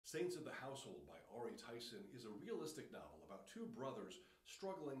Saints of the Household by Ari Tison is a realistic novel about two brothers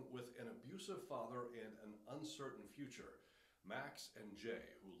struggling with an abusive father and an uncertain future. Max and Jay,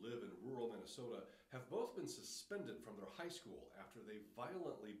 who live in rural Minnesota, have both been suspended from their high school after they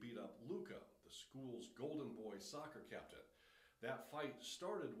violently beat up Luca, the school's golden boy soccer captain. That fight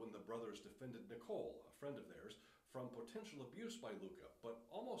started when the brothers defended Nicole, a friend of theirs, from potential abuse by Luca, but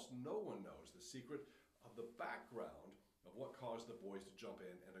almost no one knows the secret of the background of what caused the boys to jump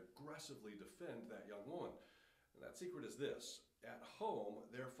in and aggressively defend that young woman. And that secret is this: at home,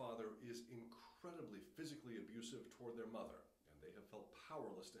 their father is incredibly physically abusive toward their mother, and they have felt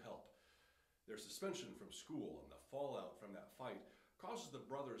powerless to help. Their suspension from school and the fallout from that fight causes the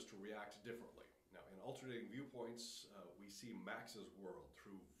brothers to react differently. Now, in alternating viewpoints, we see Max's world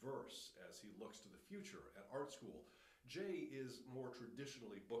through verse as he looks to the future at art school. Jay is more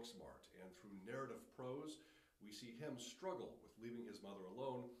traditionally book smart, and through narrative prose, we see him struggle with leaving his mother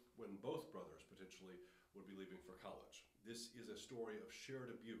alone when both brothers potentially would be leaving for college. This is a story of shared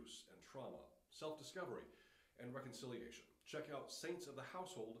abuse and trauma, self-discovery, and reconciliation. Check out Saints of the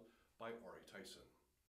Household by Ari Tison.